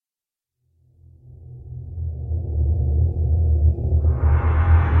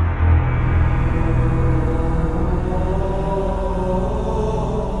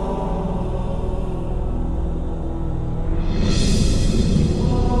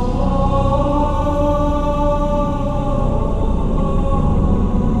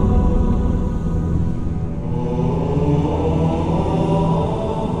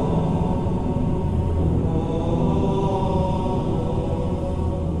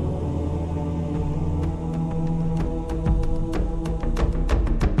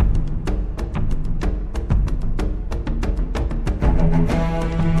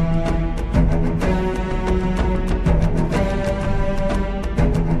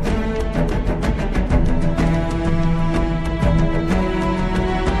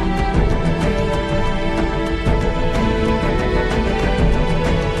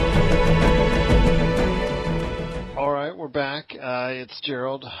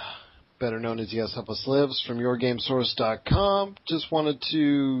Fitzgerald, better known as Yes Help Us Lives from YourGameSource.com. Just wanted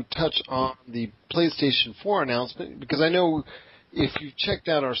to touch on the PlayStation 4 announcement because I know if you checked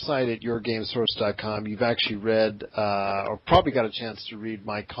out our site at YourGameSource.com, you've actually read or probably got a chance to read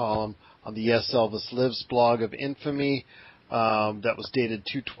my column on the Yes Elvis Lives blog of infamy that was dated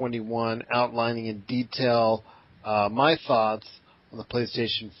 2/21, outlining in detail my thoughts on the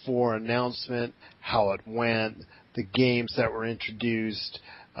PlayStation 4 announcement, how it went, the games that were introduced,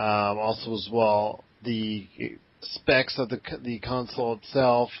 also as well the specs of the console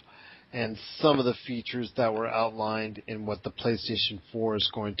itself, and some of the features that were outlined in what the PlayStation 4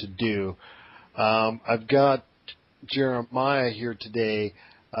 is going to do. I've got Jeremiah here today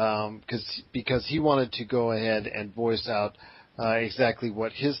because he wanted to go ahead and voice out exactly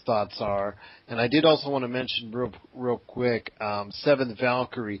what his thoughts are. And I did also want to mention real quick, Seventh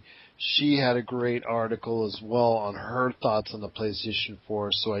Valkyrie. She had a great article as well on her thoughts on the PlayStation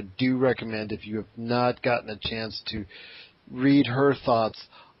 4. So I do recommend, if you have not gotten a chance to read her thoughts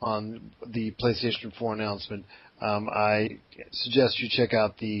on the PlayStation 4 announcement, I suggest you check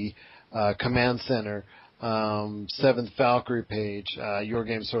out the Command Center Seventh Valkyrie page,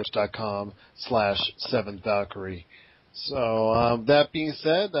 YourGameSource.com/Seventh Valkyrie. So that being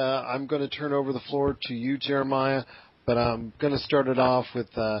said, I'm going to turn over the floor to you, Jeremiah, but I'm going to start it off with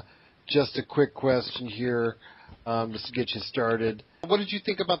just a quick question here, just to get you started. What did you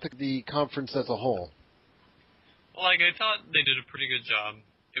think about the conference as a whole? Well, I thought they did a pretty good job.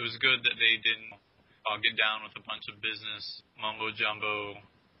 It was good that they didn't get down with a bunch of business mumbo-jumbo,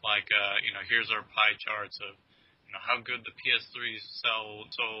 here's our pie charts of, how good the PS3s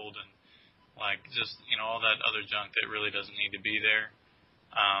sold and, all that other junk that really doesn't need to be there.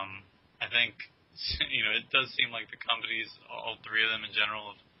 I think, it does seem like the companies, all three of them in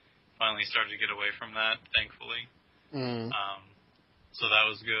general, have finally started to get away from that, thankfully. So that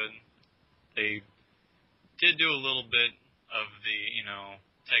was good. They did do a little bit of the,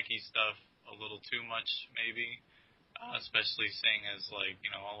 techie stuff a little too much, maybe, especially seeing as, a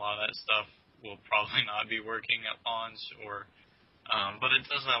lot of that stuff will probably not be working at launch, but it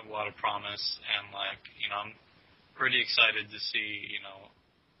does have a lot of promise, and, I'm pretty excited to see,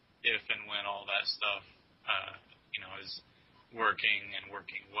 if and when all that stuff, is working and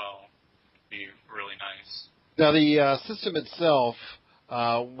working well. Be really nice. Now, the system itself,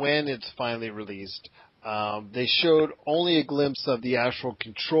 when it's finally released, they showed only a glimpse of the actual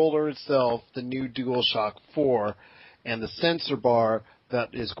controller itself, the new DualShock 4, and the sensor bar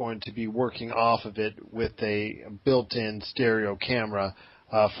that is going to be working off of it with a built-in stereo camera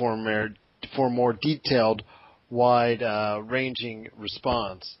for more detailed, wide-ranging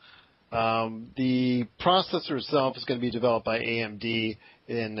response. The processor itself is going to be developed by AMD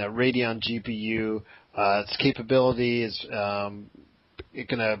in a Radeon GPU. Its capability is it's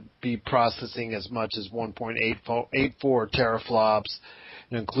going to be processing as much as 1.84 teraflops,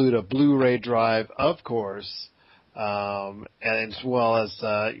 and include a Blu-ray drive, of course, and as well as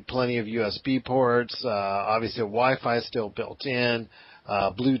plenty of USB ports. Obviously, Wi-Fi is still built in.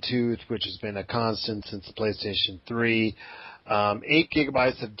 Bluetooth, which has been a constant since the PlayStation 3. 8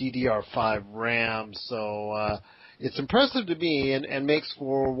 gigabytes of DDR5 RAM. So it's impressive to me, and makes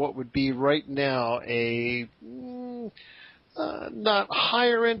for what would be right now a not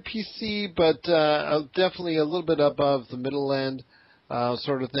higher-end PC, but definitely a little bit above the middle end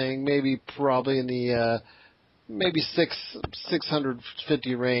sort of thing. Probably in the maybe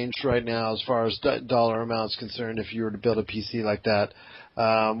 650 range right now as far as dollar amounts concerned, if you were to build a PC like that.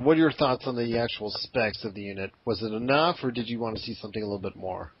 What are your thoughts on the actual specs of the unit? Was it enough, or did you want to see something a little bit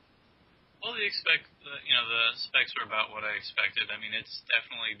more? Well, the specs are about what I expected. I mean, it's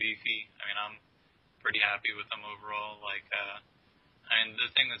definitely beefy. I mean, I'm pretty happy with them overall. And the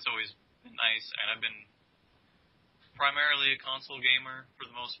thing that's always been nice, and I've been primarily a console gamer for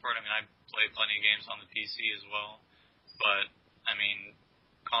the most part. I mean, I play plenty of games on the PC as well, but I mean,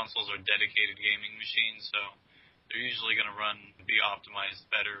 consoles are dedicated gaming machines, so they're usually going to be optimized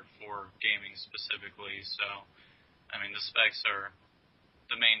better for gaming specifically. So, I mean, the specs are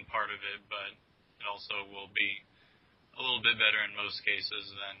the main part of it, but it also will be a little bit better in most cases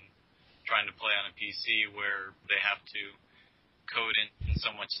than trying to play on a PC where they have to code in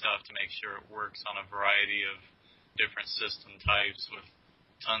so much stuff to make sure it works on a variety of different system types with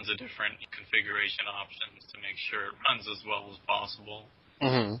tons of different configuration options to make sure it runs as well as possible.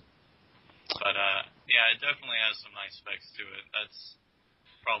 Mm-hmm. But, it definitely has some nice specs to it. That's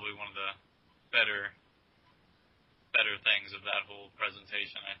probably one of the better things of that whole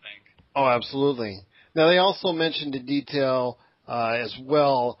presentation, I think. Oh, absolutely. Now, they also mentioned in detail as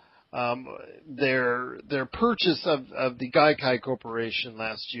well their purchase of the Gaikai Corporation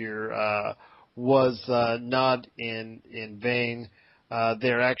last year was not in vain.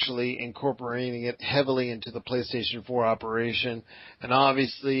 They're actually incorporating it heavily into the PlayStation 4 operation, and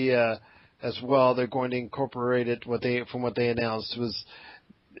obviously as well they're going to incorporate it. From what they announced was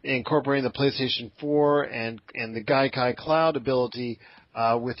incorporating the PlayStation 4 and the Gaikai Cloud ability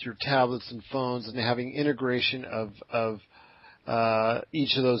with your tablets and phones, and having integration of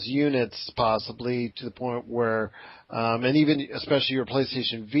each of those units possibly to the point where, and even especially your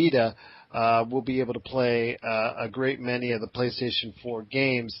PlayStation Vita will be able to play a great many of the PlayStation 4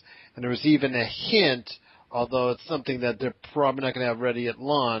 games. And there was even a hint, although it's something that they're probably not going to have ready at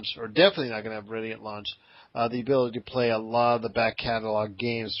launch, or definitely not going to have ready at launch, the ability to play a lot of the back catalog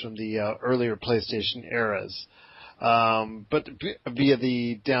games from the earlier PlayStation eras, but via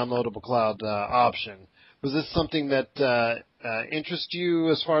the downloadable cloud option. Was this something that interests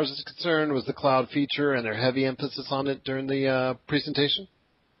you as far as it's concerned? Was the cloud feature and their heavy emphasis on it during the presentation?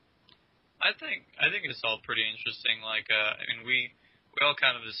 I think it's all pretty interesting. Like, I mean, we all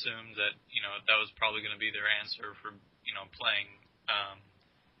kind of assumed that that was probably going to be their answer for playing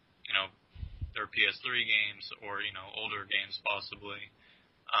their PS3 games or older games possibly.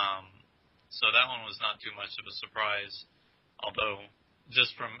 So that one was not too much of a surprise, although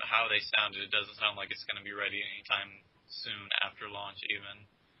just from how they sounded, it doesn't sound like it's going to be ready anytime soon after launch even.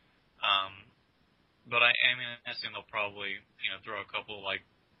 But I assume they'll probably throw a couple like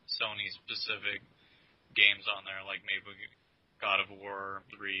Sony specific games on there, like maybe God of War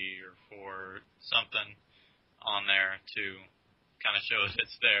 3 or 4, something on there to kind of show that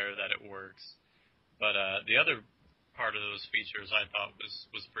it's there, that it works. But the other part of those features I thought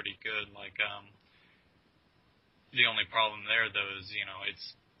was pretty good. Like the only problem there though is it's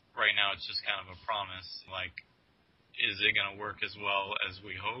right now it's just kind of a promise. Like, is it going to work as well as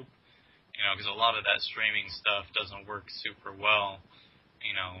we hope? Because a lot of that streaming stuff doesn't work super well,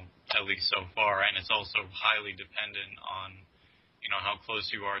 at least so far, and it's also highly dependent on how close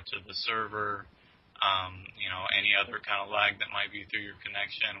you are to the server. Any other kind of lag that might be through your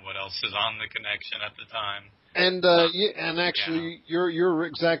connection, what else is on the connection at the time. And actually, you're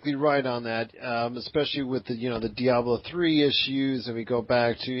exactly right on that, especially with the Diablo 3 issues, and we go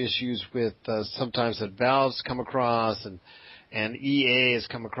back to issues with sometimes that Valve's come across, and EA has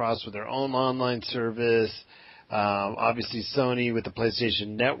come across with their own online service. Obviously, Sony with the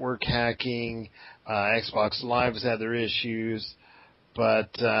PlayStation Network hacking, Xbox Live has had their issues.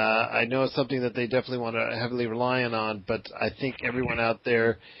 But I know it's something that they definitely want to heavily rely on. But I think everyone out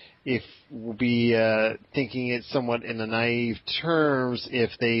there, will be thinking it somewhat in the naive terms if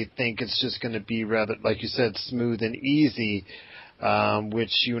they think it's just going to be rather, like you said, smooth and easy,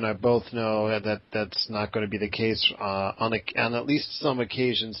 which you and I both know that's not going to be the case on at least some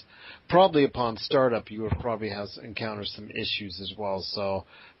occasions. Probably upon startup, you would probably encounter some issues as well. So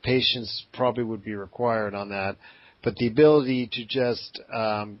patience probably would be required on that. But the ability to just,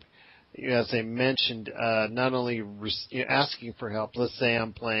 as I mentioned, not only asking for help. Let's say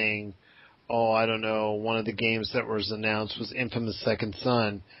I'm playing, I don't know, one of the games that was announced was Infamous Second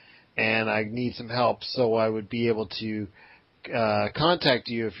Son, and I need some help. So I would be able to contact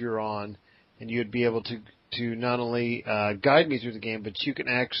you if you're on, and you'd be able to not only guide me through the game, but you can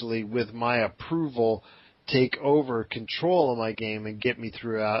actually, with my approval, take over control of my game and get me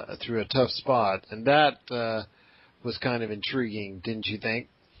through a tough spot. And that was kind of intriguing, didn't you think?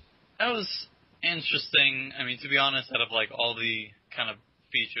 That was interesting. I mean, to be honest, out of like all the kind of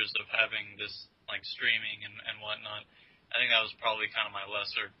features of having this like streaming and whatnot, I think that was probably kind of my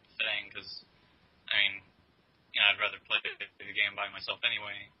lesser thing because, I mean, I'd rather play the game by myself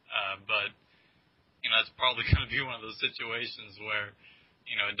anyway. But that's probably going to be one of those situations where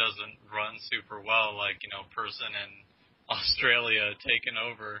it doesn't run super well. Like person in Australia taking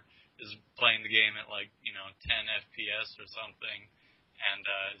over is playing the game at like 10 FPS or something, and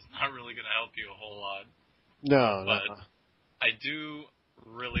it's not really going to help you a whole lot. But I do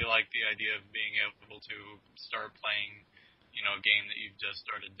really like the idea of being able to start playing a game that you've just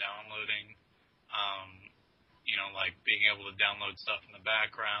started downloading. Like being able to download stuff in the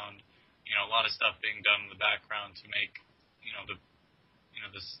background. A lot of stuff being done in the background to make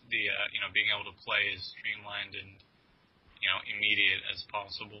being able to play as streamlined and immediate as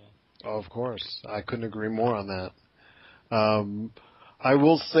possible. Oh, of course. I couldn't agree more on that. I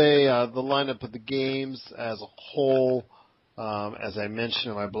will say the lineup of the games as a whole, as I mentioned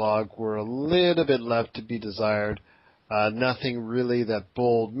in my blog, were a little bit left to be desired. Nothing really that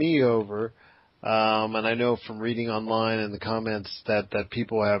bowled me over. And I know from reading online and the comments that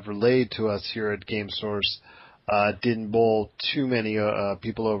people have relayed to us here at GameSource, didn't bowl too many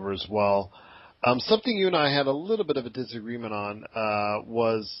people over as well. Something you and I had a little bit of a disagreement on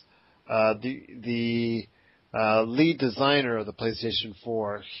was the lead designer of the PlayStation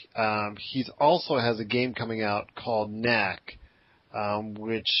 4. He also has a game coming out called Knack,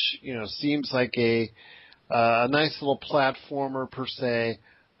 which seems like a nice little platformer per se,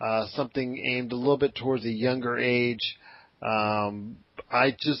 something aimed a little bit towards a younger age.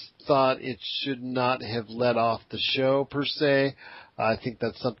 I just thought it should not have led off the show per se. I think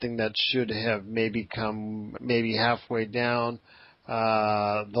that's something that should have maybe come halfway down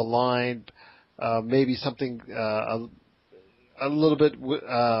the line, maybe something a little bit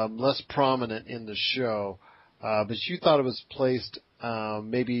less prominent in the show. But you thought it was placed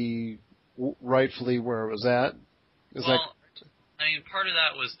maybe rightfully where it was at. Is that correct? I mean, part of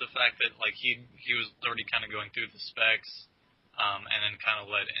that was the fact that he was already kind of going through the specs, and then kind of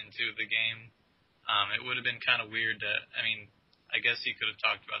led into the game. It would have been kind of weird I guess he could have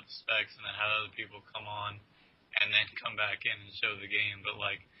talked about the specs and then had other people come on and then come back in and show the game. But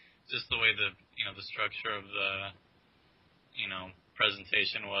just the way the structure of the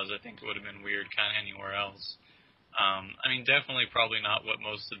presentation was, I think it would have been weird kind of anywhere else. Definitely probably not what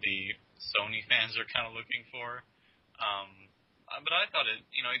most of the Sony fans are kind of looking for. But I thought it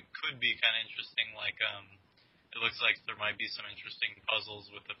could be kind of interesting. It looks like there might be some interesting puzzles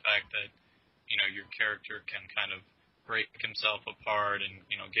with the fact that your character can kind of break himself apart and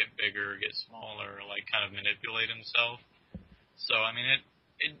get bigger, get smaller, kind of manipulate himself. So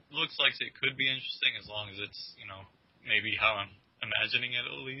it looks like it could be interesting as long as it's maybe how I'm imagining it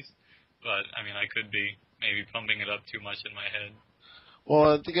at least. But I could be maybe pumping it up too much in my head.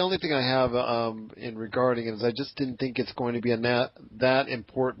 Well, the only thing I have in regarding it is I just didn't think it's going to be that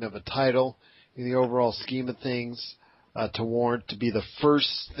important of a title in the overall scheme of things to warrant to be the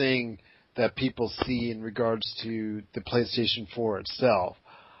first thing that people see in regards to the PlayStation 4 itself.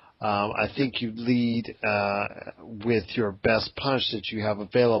 I think you lead with your best punch that you have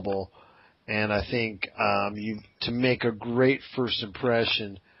available, and I think to make a great first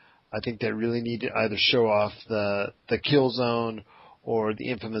impression, I think they really need to either show off the Killzone or the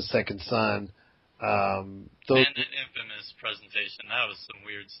infamous Second Son. And an infamous presentation. That was some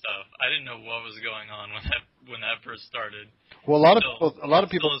weird stuff. I didn't know what was going on when that first started. Well, a lot of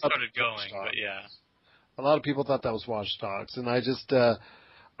people started going, but yeah. A lot of people thought that was Watch Dogs, and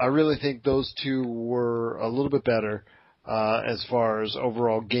I really think those two were a little bit better as far as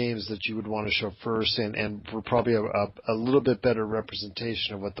overall games that you would want to show first, and were probably a little bit better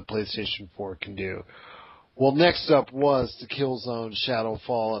representation of what the PlayStation 4 can do. Well, next up was the Killzone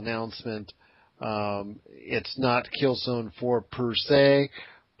Shadowfall announcement. It's not Killzone 4 per se,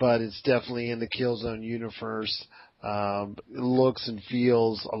 but it's definitely in the Killzone universe. It looks and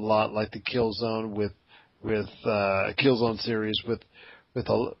feels a lot like the Killzone with Killzone series with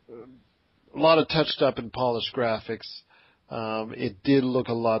a lot of touched up and polished graphics. It did look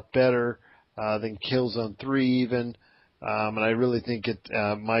a lot better than Killzone 3 even. And I really think it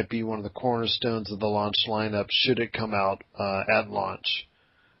might be one of the cornerstones of the launch lineup should it come out at launch.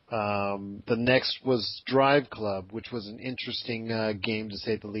 The next was Drive Club, which was an interesting game to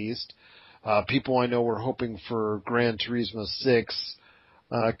say the least. People I know were hoping for Gran Turismo 6.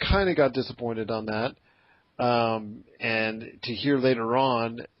 Kind of got disappointed on that. And to hear later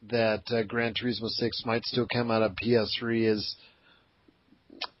on that Gran Turismo 6 might still come out of PS3 is,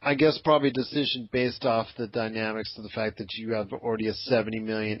 I guess, probably a decision based off the dynamics of the fact that you have already a 70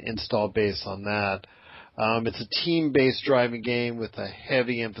 million install base on that. It's a team-based driving game with a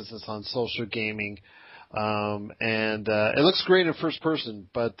heavy emphasis on social gaming. And it looks great in first person,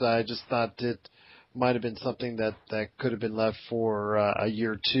 but I just thought it might have been something that could have been left for a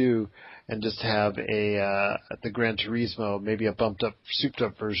year or two and just have the Gran Turismo, maybe a bumped up, souped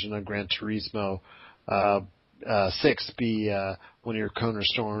up version of Gran Turismo 6 be one of your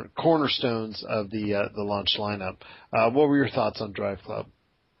cornerstones of the launch lineup. What were your thoughts on Drive Club?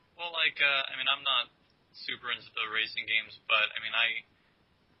 Well, I'm not super into the racing games, but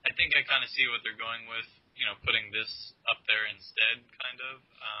I think I kind of see what they're going with, putting this up there instead, kind of.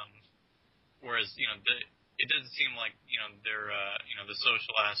 Whereas, it doesn't seem like, the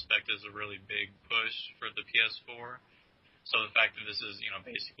social aspect is a really big push for the PS4. So the fact that this is,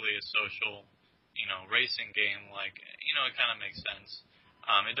 basically a social, racing game, it kind of makes sense.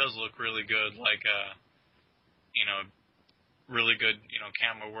 It does look really good, really good,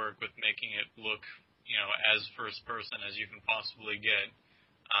 camera work with making it look, as first person as you can possibly get.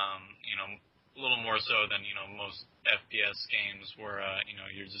 A little more so than, most FPS games where,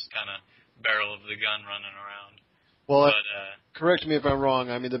 you're just kind of barrel of the gun running around. Well, correct me if I'm wrong.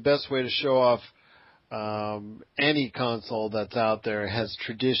 The best way to show off any console that's out there has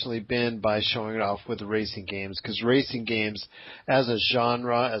traditionally been by showing it off with racing games, because racing games as a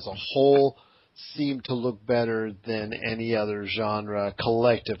genre, as a whole, seem to look better than any other genre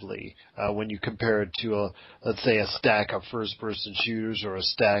collectively when you compare it to, let's say, a stack of first-person shooters or a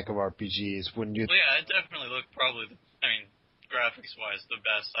stack of RPGs. Wouldn't you? Well, yeah, it definitely looked probably, graphics-wise, the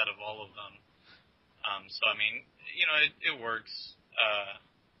best out of all of them. So, it works.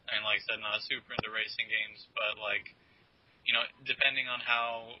 Like I said, not super into racing games, but, depending on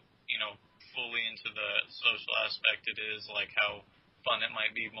how, fully into the social aspect it is, how fun it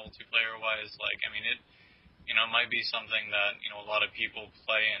might be multiplayer-wise, it might be something that, a lot of people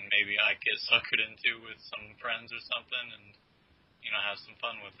play and maybe I get suckered into with some friends or something and, have some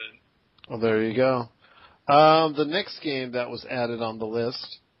fun with it. Well, there you go. The next game that was added on the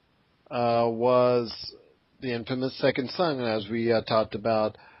list was the infamous Second Son, as we talked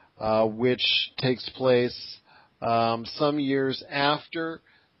about, which takes place some years after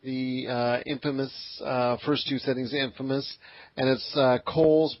the infamous first two settings, Infamous, and it's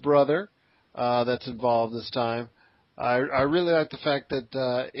Cole's brother that's involved this time. I really like the fact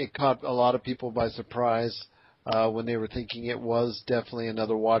that it caught a lot of people by surprise when they were thinking it was definitely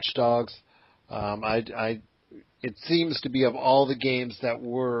another Watch Dogs. It seems to be, of all the games that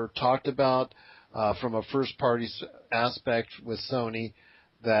were talked about from a first-party aspect with Sony,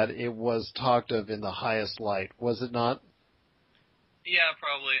 that it was talked of in the highest light. Was it not? Yeah,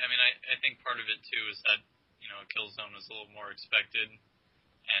 probably. I think part of it, too, is that, Killzone was a little more expected,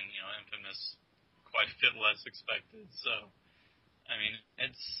 and, Infamous quite a bit less expected. So,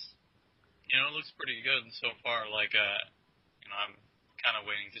 it's, it looks pretty good so far. I'm kind of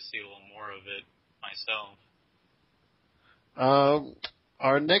waiting to see a little more of it myself.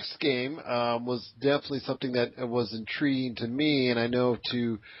 Our next game was definitely something that was intriguing to me, and I know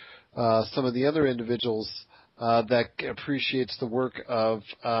to some of the other individuals that appreciates the work of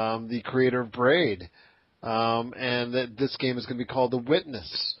the creator of Braid, and that this game is going to be called The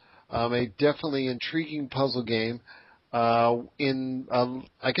Witness, a definitely intriguing puzzle game. I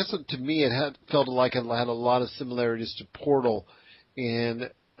guess to me it felt like it had a lot of similarities to Portal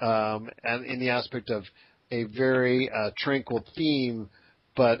and in the aspect of a very tranquil theme,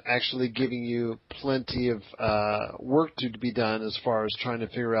 but actually giving you plenty of work to be done as far as trying to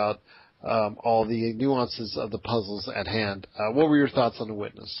figure out all the nuances of the puzzles at hand. What were your thoughts on The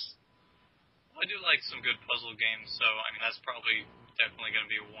Witness? Well, I do like some good puzzle games, so that's probably definitely going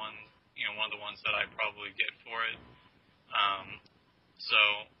to be one of the ones that I probably get for it.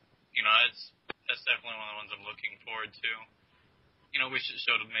 That's definitely one of the ones I'm looking forward to. Wish it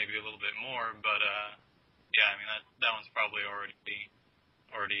showed maybe a little bit more, but that one's probably already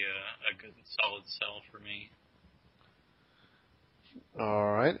a good solid sell for me.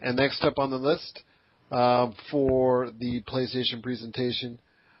 All right, and next up on the list for the PlayStation presentation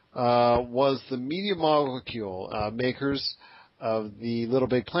was the Media Molecule, makers of the Little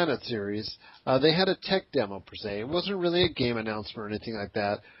Big Planet series. They had a tech demo per se. It wasn't really a game announcement or anything like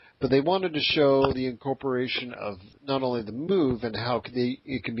that, but they wanted to show the incorporation of not only the Move and how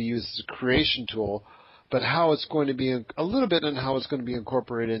it can be used as a creation tool, but how it's going to be a little bit and how it's going to be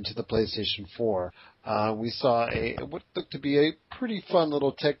incorporated into the PlayStation 4. We saw what looked to be a pretty fun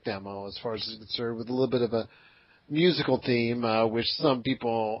little tech demo as far as it's concerned, with a little bit of a musical theme, which some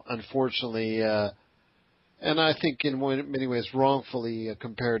people unfortunately, and I think in many ways wrongfully,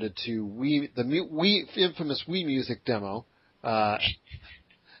 compared it to the infamous Wii Music demo.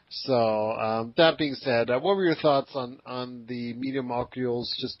 So that being said, what were your thoughts on the Media Molecules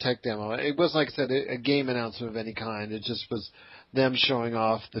just tech demo? It wasn't, like I said, a game announcement of any kind. It just was them showing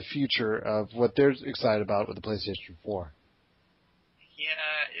off the future of what they're excited about with the PlayStation 4.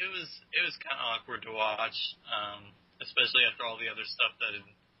 Yeah, it was kind of awkward to watch, especially after all the other stuff that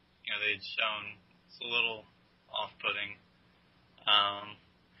they'd shown. It's a little off-putting.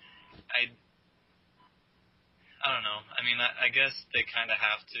 I don't know. I guess they kind of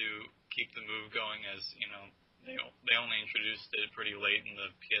have to keep the Move going, as they only introduced it pretty late in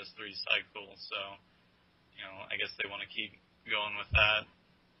the PS3 cycle, so I guess they want to keep going with that.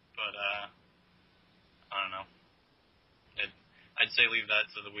 But I don't know. I'd say leave that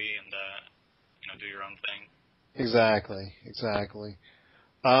to the Wii and do your own thing. Exactly.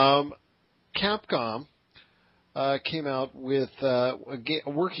 Capcom came out with a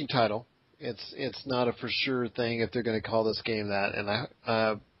working title. It's not a for sure thing if they're going to call this game that.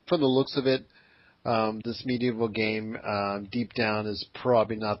 And from the looks of it, this medieval game, Deep Down, is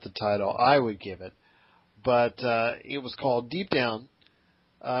probably not the title I would give it. But it was called Deep Down.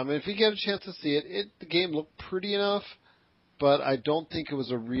 And if you get a chance to see it, the game looked pretty enough. but I don't think it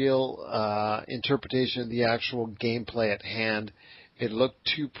was a real interpretation of the actual gameplay at hand. It looked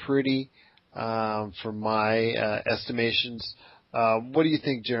too pretty for my estimations. What do you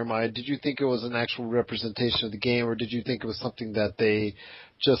think, Jeremiah? Did you think it was an actual representation of the game, or did you think it was something that they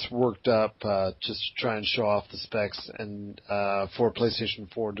just worked up just to try and show off the specs and for PlayStation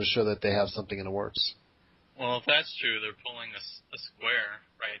 4 to show that they have something in the works? Well, if that's true, they're pulling a Square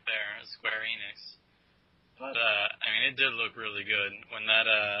right there, a Square Enix. But, I mean, it did look really good. When that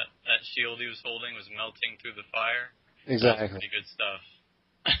shield he was holding was melting through the fire, Exactly. that was pretty good stuff.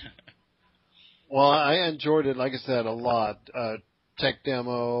 Well, I enjoyed it, like I said, a lot. Tech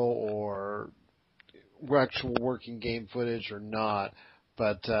demo or actual working game footage or not,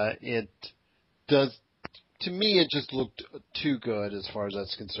 but it does, to me, it just looked too good as far as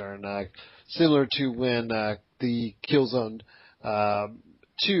that's concerned. Similar to when the Killzone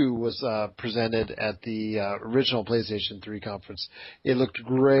 2 was presented at the original PlayStation 3 conference. It looked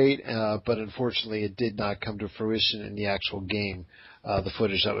great, but unfortunately it did not come to fruition in the actual game, the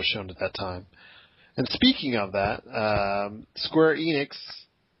footage that was shown at that time. And speaking of that, Square Enix,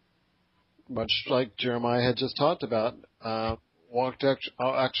 much like Jeremiah had just talked about, walked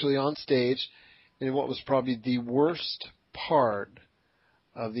actually on stage in what was probably the worst part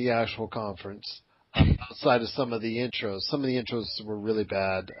of the actual conference, outside of some of the intros. Some of the intros were really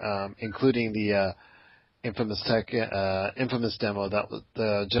bad, including the infamous demo that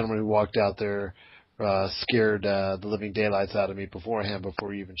the gentleman who walked out there scared the living daylights out of me beforehand before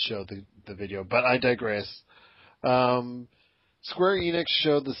we even showed the video. But I digress. Square Enix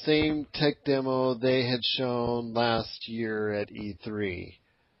showed the same tech demo they had shown last year at E3.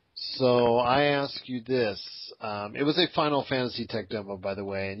 So I ask you this. It was a Final Fantasy tech demo, by the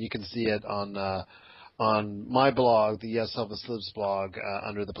way, and you can see it on my blog, the Yes Elvis Lives blog,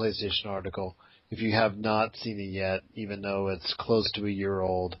 under the PlayStation article, if you have not seen it yet, even though it's close to a year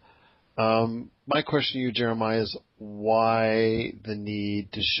old. My question to you, Jeremiah, is why the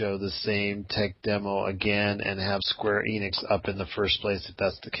need to show the same tech demo again and have Square Enix up in the first place if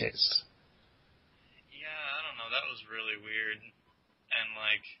that's the case? Yeah, I don't know. That was really weird. And,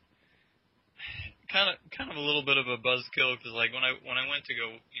 like, kind of a little bit of a buzzkill, because, like, when I went to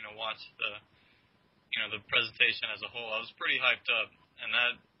go, watch the presentation as a whole, I was pretty hyped up. And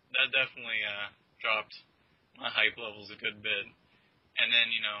that definitely dropped my hype levels a good bit. And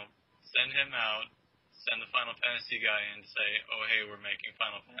then, send him out, send the Final Fantasy guy in to say, oh, hey, we're making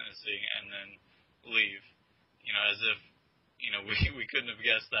Final Fantasy, and then leave. As if, we couldn't have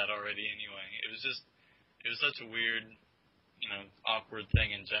guessed that already anyway. It was such a weird, awkward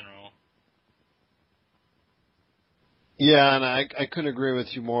thing in general. Yeah, and I couldn't agree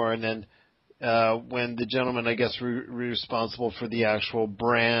with you more. And then when the gentleman, I guess, responsible for the actual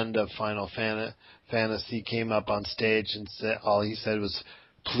brand of Final Fantasy came up on stage and said, all he said was,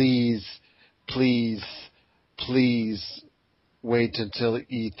 please, please, please wait until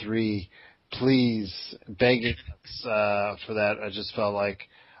E3. Please, begging for that. I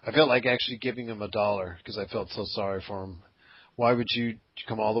felt like actually giving him $1 because I felt so sorry for him. Why would you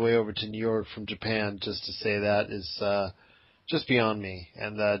come all the way over to New York from Japan just to say that is just beyond me,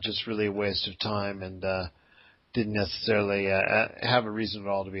 and just really a waste of time, and didn't necessarily have a reason at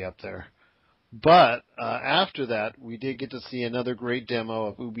all to be up there. But after that, we did get to see another great demo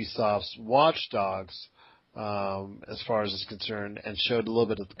of Ubisoft's Watch Dogs, as far as it's concerned, and showed a little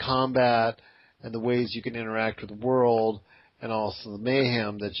bit of the combat and the ways you can interact with the world, and also the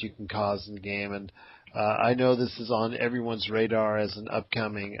mayhem that you can cause in the game. And I know this is on everyone's radar as an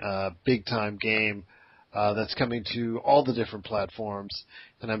upcoming big-time game that's coming to all the different platforms.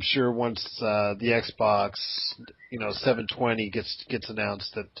 And I'm sure once the Xbox 720 gets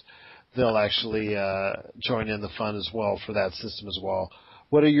announced, that they'll actually join in the fun as well for that system as well.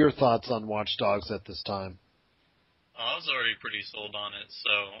 What are your thoughts on Watch Dogs at this time? I was already pretty sold on it,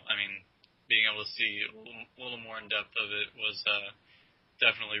 so, I mean, being able to see a little more in depth of it was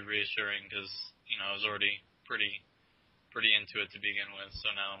definitely reassuring, because, I was already pretty into it to begin with, so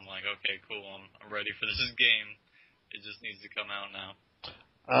now I'm like, okay, cool, I'm ready for this game. It just needs to come out now.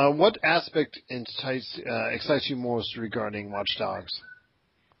 What aspect excites you most regarding Watch Dogs?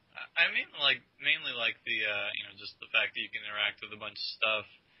 I mean, mainly the, just the fact that you can interact with a bunch of stuff.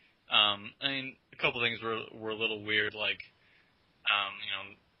 I mean, a couple things were a little weird, they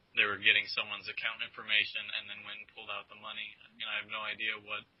were getting someone's account information and then went and pulled out the money. I mean, I have no idea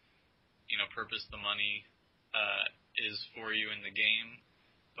what, purpose the money is for you in the game,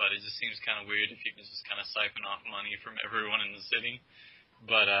 but it just seems kind of weird if you can just kind of siphon off money from everyone in the city.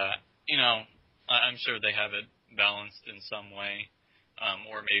 But, I'm sure they have it balanced in some way.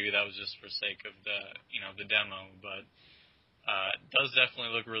 Or maybe that was just for sake of the demo, but Does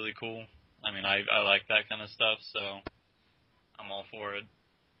definitely look really cool. I mean, I like that kind of stuff, so I'm all for it.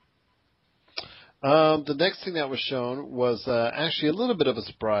 The next thing that was shown was actually a little bit of a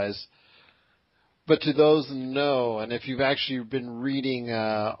surprise. But to those in the know, and if you've actually been reading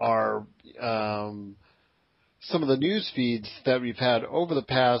our some of the news feeds that we've had over the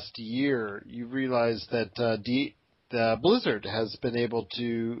past year, you realize that Blizzard has been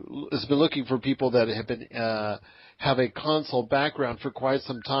looking for people that have a console background for quite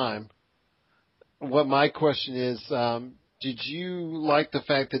some time. What my question is, did you like the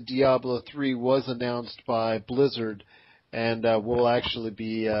fact that Diablo 3 was announced by Blizzard and will actually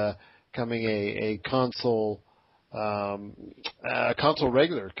be coming a console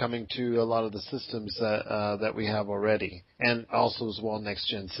regular coming to a lot of the systems that we have already, and also as well next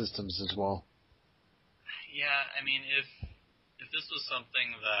gen systems as well? Yeah, I mean, if this was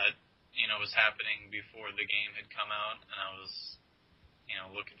something that was happening before the game had come out, and I was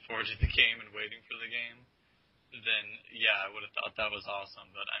looking forward to the game and waiting for the game, then yeah, I would have thought that was awesome.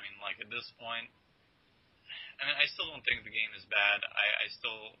 But I mean, like, at this point, I mean, I still don't think the game is bad. I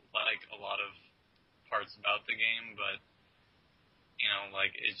still like a lot of parts about the game, but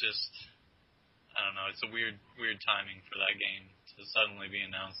like, it just, I don't know, it's a weird timing for that game to suddenly be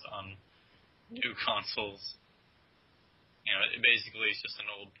announced on new consoles. Basically it's just an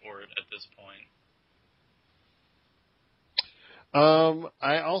old port at this point.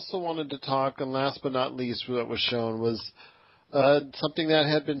 I also wanted to talk, and last but not least, what was shown was something that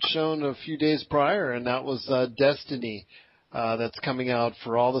had been shown a few days prior, and that was Destiny, that's coming out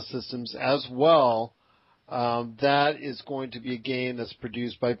for all the systems as well. That is going to be a game that's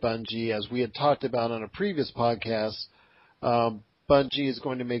produced by Bungie. As we had talked about on a previous podcast, Bungie is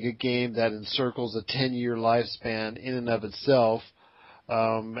going to make a game that encircles a 10-year lifespan in and of itself.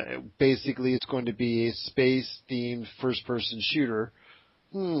 Basically, it's going to be a space-themed first-person shooter.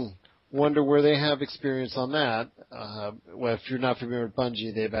 Wonder where they have experience on that. Well, if you're not familiar with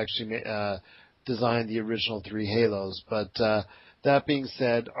Bungie, they've actually designed the original 3 Halos. But that being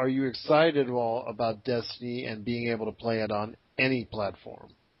said, are you excited at all about Destiny and being able to play it on any platform?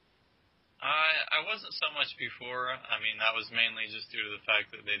 I wasn't so much before. I mean, that was mainly just due to the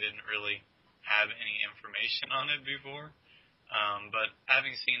fact that they didn't really have any information on it before. But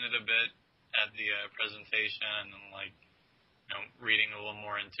having seen it a bit at the presentation and like, reading a little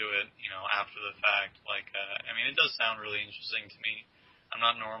more into it, after the fact, like, I mean, it does sound really interesting to me. I'm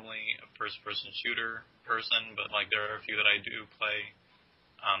not normally a first-person shooter person, but like, there are a few that I do play,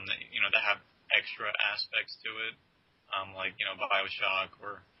 that have extra aspects to it, like, BioShock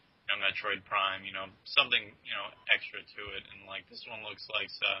or Metroid Prime, something, extra to it. And like, this one looks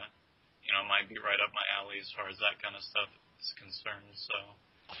like, might be right up my alley as far as that kind of stuff is concerned. So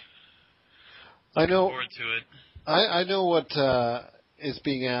I know. Forward to it. I know what is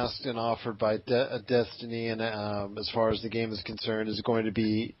being asked and offered by Destiny, and as far as the game is concerned, is going to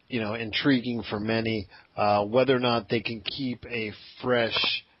be intriguing for many. Whether or not they can keep a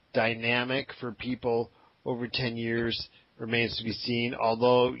fresh dynamic for people over 10 years remains to be seen.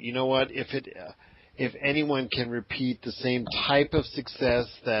 Although, you know what, if anyone can repeat the same type of success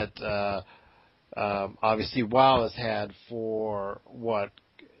that obviously WoW has had for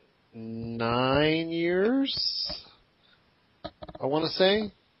 9 years, I want to say.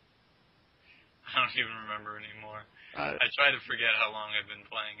 I don't even remember anymore. I try to forget how long I've been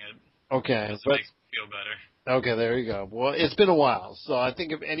playing it. Okay, It makes me feel better. Okay, there you go. Well, it's been a while, so I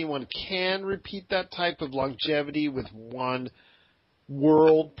think if anyone can repeat that type of longevity with one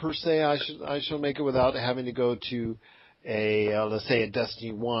world per se, I shall make it without having to go to let's say a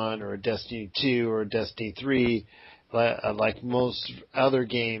Destiny 1 or a Destiny 2 or a Destiny 3, like most other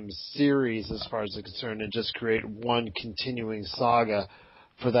games series as far as it's concerned, and just create one continuing saga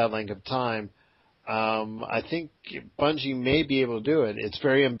for that length of time. I think Bungie may be able to do it. It's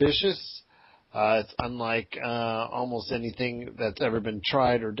very ambitious. It's unlike almost anything that's ever been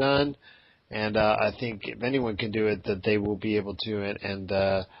tried or done. And I think if anyone can do it, that they will be able to, and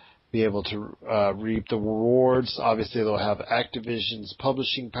be able to reap the rewards. Obviously, they'll have Activision's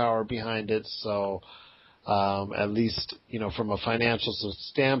publishing power behind it, so at least from a financial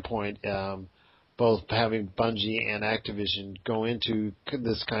standpoint, both having Bungie and Activision go into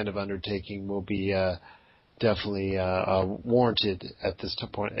this kind of undertaking will be definitely warranted at this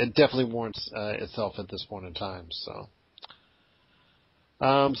point. It definitely warrants itself at this point in time. So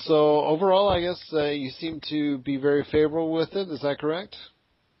overall, I guess you seem to be very favorable with it. Is that correct?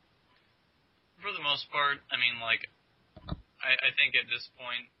 For the most part, I mean, like, I think at this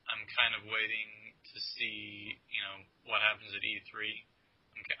point I'm kind of waiting to see, what happens at E3.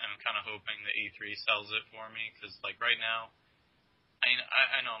 I'm kind of hoping that E3 sells it for me, because, like, right now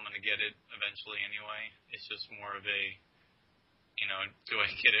I know I'm going to get it eventually anyway. It's just more of a, do I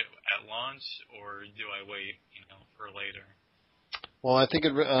get it at launch or do I wait, for later? Well, I think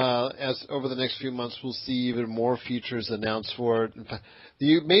as over the next few months, we'll see even more features announced for it. In fact,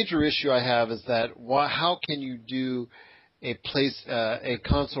 the major issue I have is that how can you do a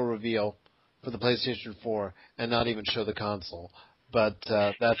console reveal for the PlayStation 4 and not even show the console? But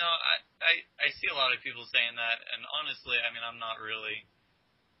that's I see a lot of people saying that, and honestly, I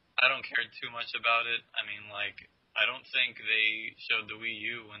don't care too much about it. I don't think they showed the Wii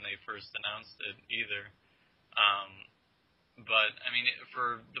U when they first announced it either. But,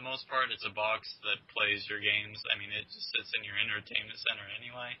 for the most part, it's a box that plays your games. It just sits in your entertainment center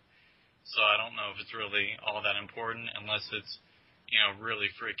anyway. So I don't know if it's really all that important unless it's, really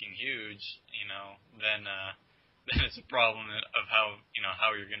freaking huge, then it's a problem of how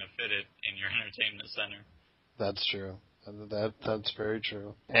you're going to fit it in your entertainment center. That's true. That's very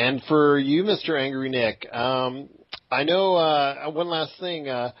true. And for you, Mr. Angry Nick, I know one last thing.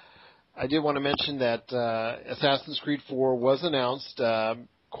 I did want to mention that Assassin's Creed 4 was announced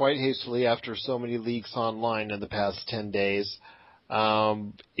quite hastily after so many leaks online in the past 10 days.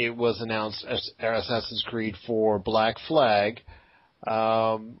 It was announced as Assassin's Creed 4 Black Flag.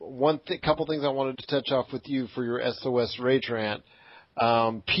 Couple things I wanted to touch off with you for your SOS Rage Rant.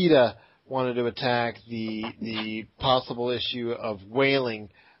 PETA wanted to attack the possible issue of whaling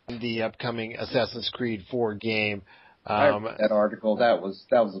in the upcoming Assassin's Creed 4 game. I read that article. That was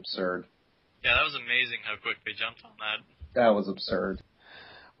absurd. Yeah, that was amazing how quick they jumped on that. That was absurd.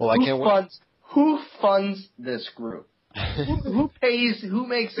 Well, Who funds this group? Who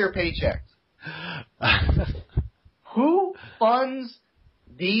makes their paychecks? Who funds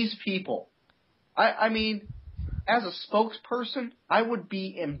these people? As a spokesperson, I would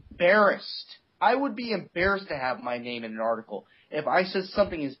be embarrassed. I would be embarrassed to have my name in an article if I said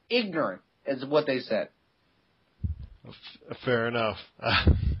something as ignorant as what they said. Fair enough.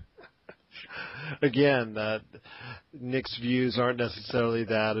 Again, Nick's views aren't necessarily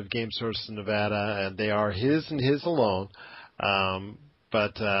that of Game Source in Nevada, and they are his and his alone.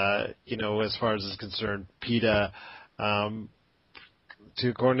 But as far as is concerned, PETA, according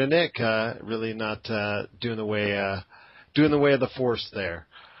to Nick, really not doing the way of the Force there.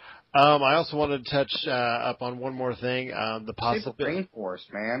 I also wanted to touch up on one more thing. The possibility.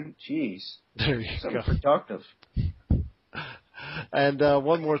 Rainforest, man. Jeez. There you so go. Productive. And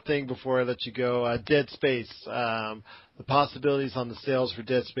one more thing before I let you go. Dead Space. The possibilities on the sales for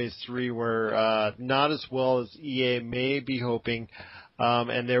Dead Space 3 were not as well as EA may be hoping.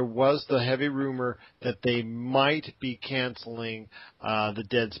 And there was the heavy rumor that they might be canceling the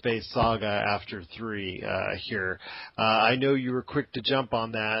Dead Space saga after 3 here. I know you were quick to jump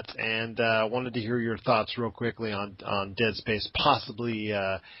on that, and wanted to hear your thoughts real quickly on Dead Space possibly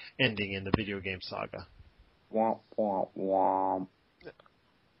ending in the video game saga. Womp, womp, womp.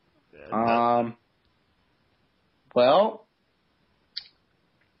 Well,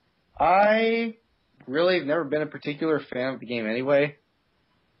 I really have never been a particular fan of the game anyway.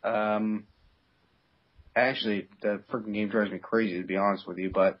 Actually, the freaking game drives me crazy, to be honest with you,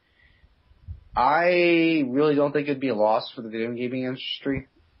 but I really don't think it'd be a loss for the video gaming industry.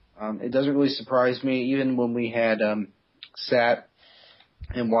 It doesn't really surprise me, even when we had sat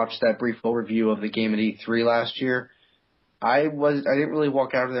and watched that brief overview of the game at E3 last year. I didn't really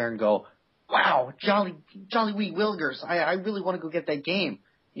walk out of there and go, wow, jolly wee wilgers, I really want to go get that game.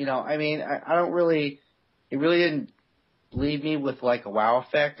 I don't really, it really didn't leave me with like a wow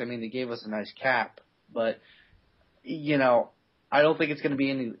effect. They gave us a nice cap, but I don't think it's going to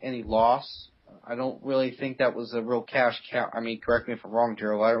be any loss. I don't really think that was a real cash cow. Correct me if I'm wrong,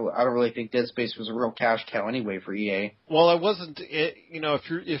 Gerald. I don't really think Dead Space was a real cash cow anyway for EA. Well, it wasn't.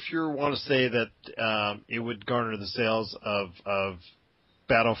 If you want to say that it would garner the sales of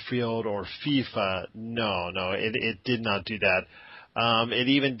Battlefield or FIFA, no, it did not do that. It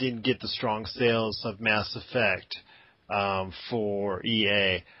even didn't get the strong sales of Mass Effect for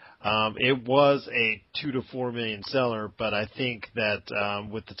EA. It was a 2 to 4 million seller, but I think that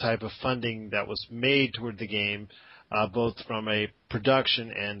with the type of funding that was made toward the game, both from a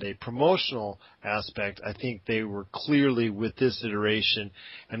production and a promotional aspect, I think they were clearly with this iteration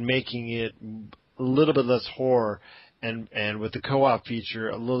and making it a little bit less horror and with the co-op feature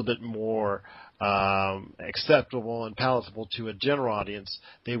a little bit more acceptable and palatable to a general audience.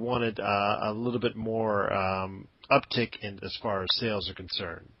 They wanted a little bit more uptick in as far as sales are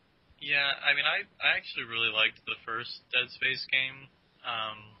concerned. Yeah, I actually really liked the first Dead Space game,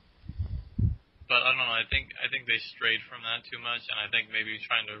 but I don't know. I think they strayed from that too much, and I think maybe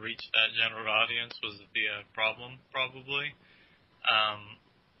trying to reach that general audience was the problem, probably.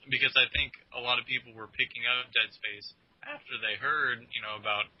 Because I think a lot of people were picking up Dead Space after they heard,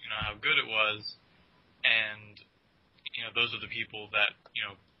 about, how good it was, and, those are the people that,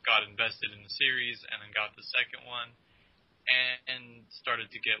 got invested in the series and then got the second one and started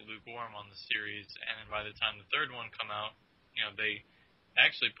to get lukewarm on the series. And then by the time the third one come out, they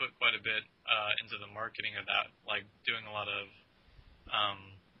actually put quite a bit into the marketing of that, like doing a lot of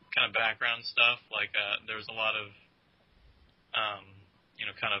kind of background stuff. Like there's a lot of,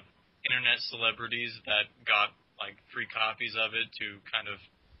 kind of internet celebrities that got like free copies of it to kind of,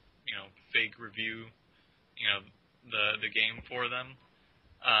 fake review, the game for them.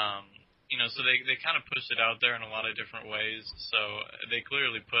 So they kind of pushed it out there in a lot of different ways. So they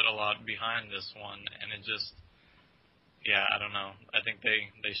clearly put a lot behind this one, and it just, I don't know. I think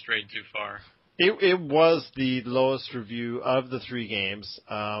they strayed too far. It was the lowest review of the three games,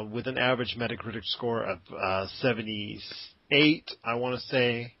 with an average Metacritic score of 78, I want to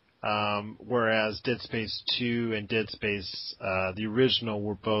say, whereas Dead Space 2 and Dead Space, the original,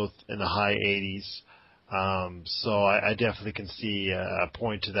 were both in the high 80s. So I definitely can see a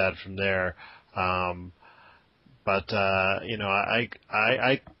point to that from there. But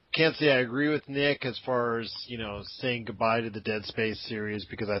I can't say I agree with Nick as far as, saying goodbye to the Dead Space series,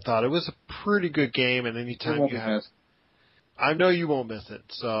 because I thought it was a pretty good game, and anytime you have... I know you won't miss it,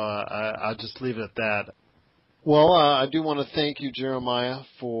 so I'll just leave it at that. Well, I do want to thank you, Jeremiah,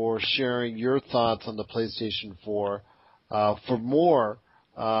 for sharing your thoughts on the PlayStation 4. For more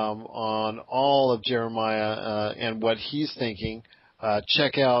on all of Jeremiah and what he's thinking,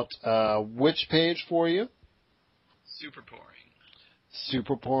 check out which page for you? Super Pouring.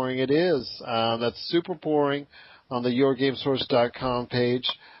 Super Pouring it is. That's Super Pouring on the YourGameSource.com page.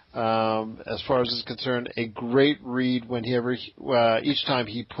 As far as is concerned, a great read whenever each time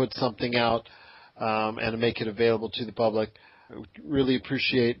he puts something out, and make it available to the public. Really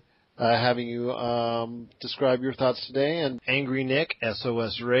appreciate having you describe your thoughts today. And Angry Nick,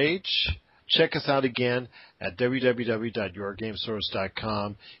 SOS Rage. Check us out again at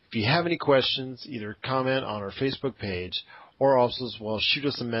www.yourgamesource.com. If you have any questions, either comment on our Facebook page or also as well shoot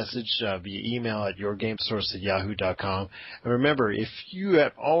us a message via email at yourgamesource@yahoo.com. And remember, if you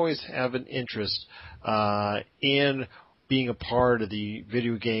always have an interest in being a part of the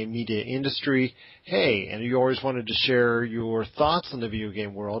video game media industry, and you always wanted to share your thoughts on the video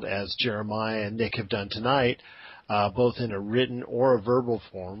game world, as Jeremiah and Nick have done tonight, both in a written or a verbal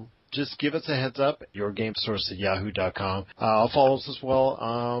form, just give us a heads up at yourgamesource@yahoo.com. Follow us as well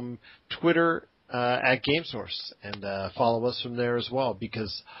on Twitter at GameSource, and follow us from there as well,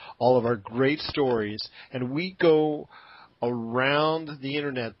 because all of our great stories, and we go around the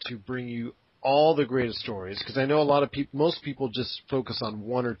internet to bring you all the greatest stories, because I know most people just focus on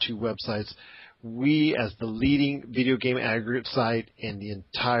one or two websites. We, as the leading video game aggregate site in the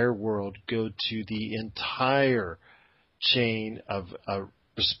entire world, go to the entire chain of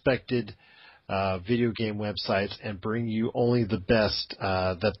respected video game websites and bring you only the best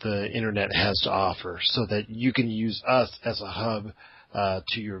that the internet has to offer, so that you can use us as a hub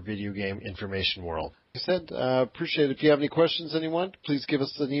to your video game information world. Like I said, appreciate it. If you have any questions, anyone, please give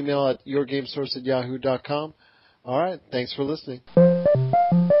us an email at yourgamesource@yahoo.com. All right, thanks for listening.